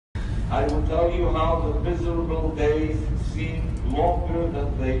I will tell you how the miserable days seem longer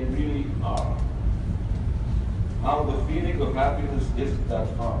than they really are. How the feeling of happiness isn't that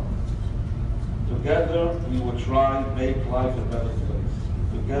far. Together we would try to make life a better place.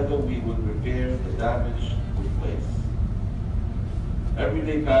 Together we would repair the damage we place. Every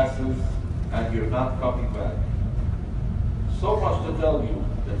day passes and you're not coming back. So much to tell you,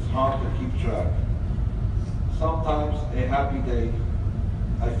 it's hard to keep track. Sometimes a happy day,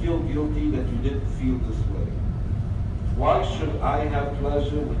 I feel guilty that you didn't feel this way. Why should I have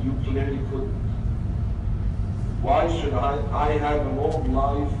pleasure when you clearly couldn't? Why should I have a long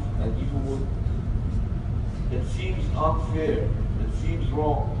life and you wouldn't? It seems unfair, it seems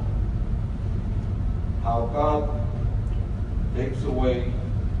wrong. How God takes away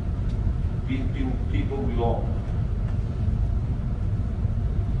people belong.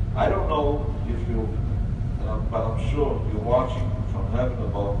 I don't know if you, but I'm sure you're watching from heaven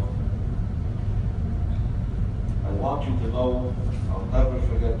above. I want you to know I'll never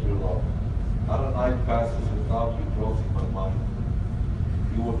forget your love. Not a night passes without you crossing my mind.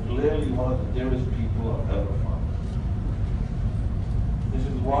 You were clearly one of the dearest people I've ever found. This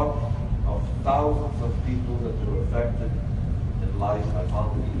is one of thousands of people that were affected in life I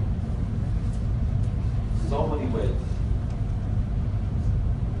found in you. So many ways.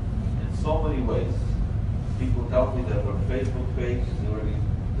 In so many ways. People tell me that their Facebook page is already,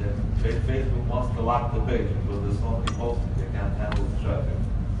 their Facebook wants to lock the page because there's so many posts they can't handle the traffic.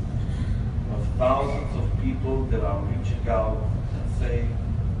 Of thousands of people that are reaching out and saying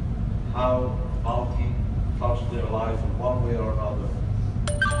how Malky touched their life in one way or another.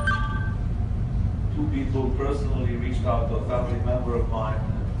 2 people personally reached out to a family member of mine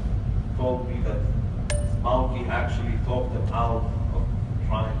and told me that Malky actually talked them out of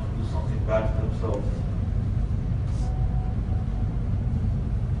trying to do something bad to themselves.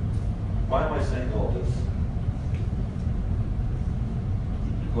 Why am I saying all this?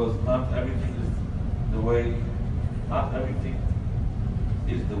 Because not everything is the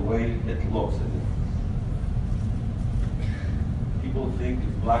way it looks at it. People think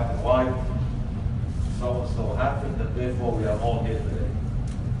it's black and white, so and so happened, and therefore we are all here today.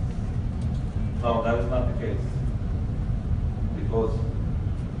 No, that is not the case. Because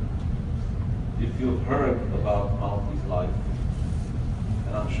if you've heard about Malky's life,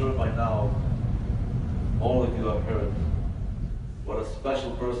 and I'm sure by now all of you have heard what a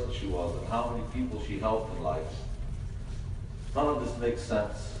special person she was and how many people she helped in life. None of this makes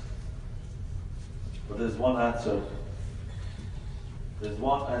sense. But there's one answer. There's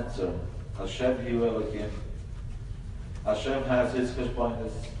one answer. Hashem Hu Elokim. Hashem has his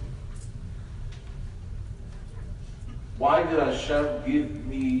cheshbonos. Why did Hashem give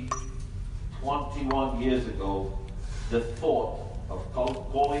me 21 years ago the thought of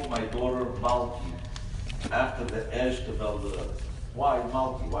calling my daughter Malky after the Hesped? Why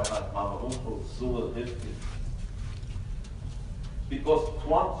Malky? Why not Mama Umpel, Sula, Hesped? Because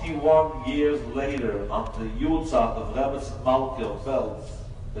 21 years later, on the Yutzat of Rebbe Malky of Belz,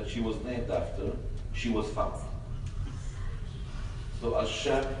 that she was named after, she was found. So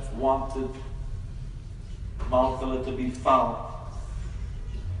Hashem wanted Malky to be found.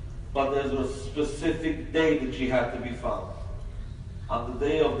 But there's a specific day that she had to be found. On the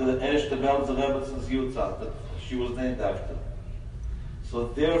day of the Hesped Rebbe's Yutzat that she was named after. So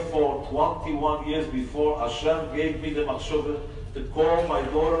therefore, 21 years before, Hashem gave me the machshava to call my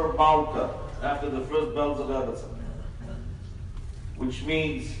daughter Malka after the first Belz Rebbe. Which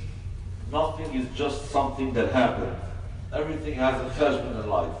means nothing is just something that happened. Everything has a cheshbon in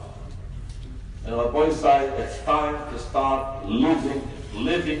life. And on both sides, it's time to start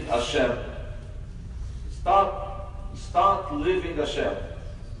living Hashem. Start living Hashem.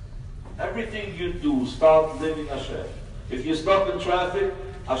 Everything you do, start living Hashem. If you're stuck in traffic,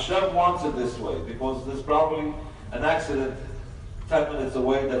 Hashem wants it this way, because there's probably an accident 10 minutes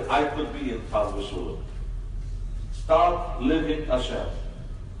away that I could be in Chaz v'Shulam. Start living Hashem.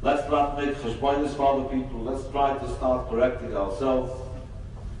 Let's not make cheshbonos for other people. Let's try to start correcting ourselves.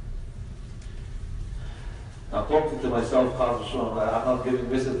 I'm talking to myself, Chaz v'Shulam. I'm not giving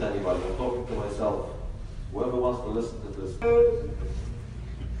this to anybody. I'm talking to myself. Whoever wants to listen to this.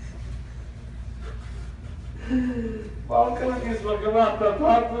 Malky ist mir gemacht, der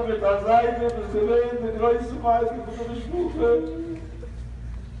Partner mit der Seite, das gewähnt, die größte Meise von der Spuche.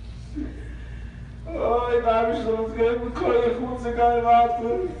 Oh, ich habe mich schon uns gegeben, ich muss nicht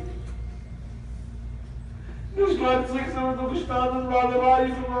warten. Ich bleibe zurück, so du gestanden, war der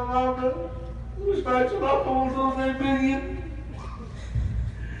Reihe von meinem Namen. Du steigst schon ab, wo so ein Billion.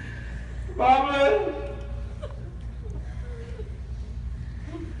 Mama!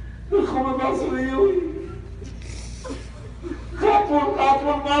 Du kommen was für Jui. Kapun,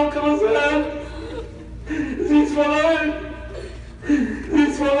 Malky Lebowitz. Sie ist verloren. Sie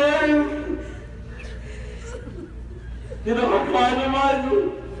ist verloren. Die noch ein kleiner Meisel.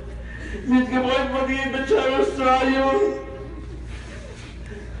 Sie ist gebräucht von dir mit Cheris 2 Jahren.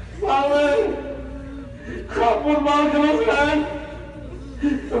 Mama, Kapun, Malky Lebowitz.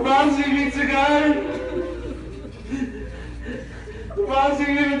 Wahnsinnig wie zu geil.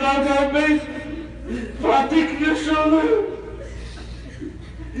 Wahnsinnig wie da kein Mensch. Fertig geschoben.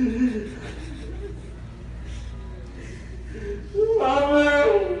 Mama,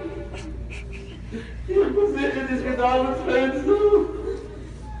 ich muss sicher nicht getan ins Fenster.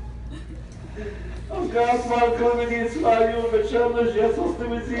 Auf Gasmal kommen die 2 Jahre mit Schirmisch, jetzt hast du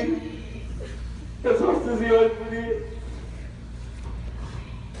mit sie. Jetzt hast du sie heute mit dir.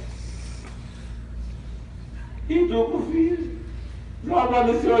 Ich tue viel. Sag mal,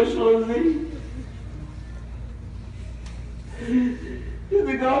 das ist euch schon sie.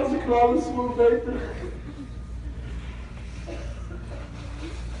 Die ganze kleine Smooth-Dater.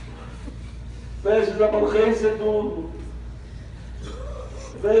 Welches ist aber Hesped tun?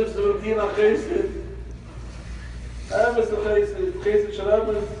 Welches wird hier nach Hesped? Ist doch Hesped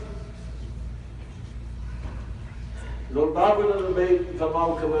schreiben. So da bin ich ein bisschen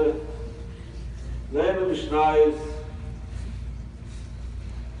vermalken. Nehmen wir Schneis.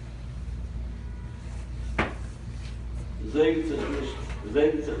 Segnet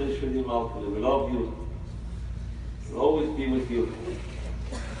sich nicht für die Malky. We love you. We'll always be with you.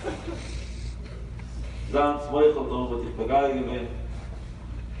 Zahn Smeichel, dann wird ich Pagai gewinnt.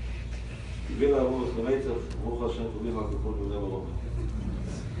 Ich will aber, was gemeint hat, Ruch Hashem, du bist mal gefunden, und immer rum.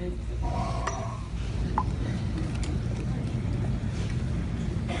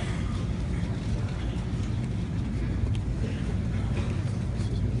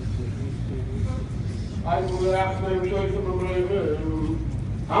 I'm going to have to choice of a brother.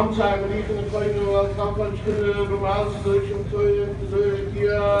 I'm trying to reach the point of a company to the mouse solution to the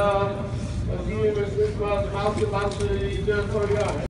Maspid,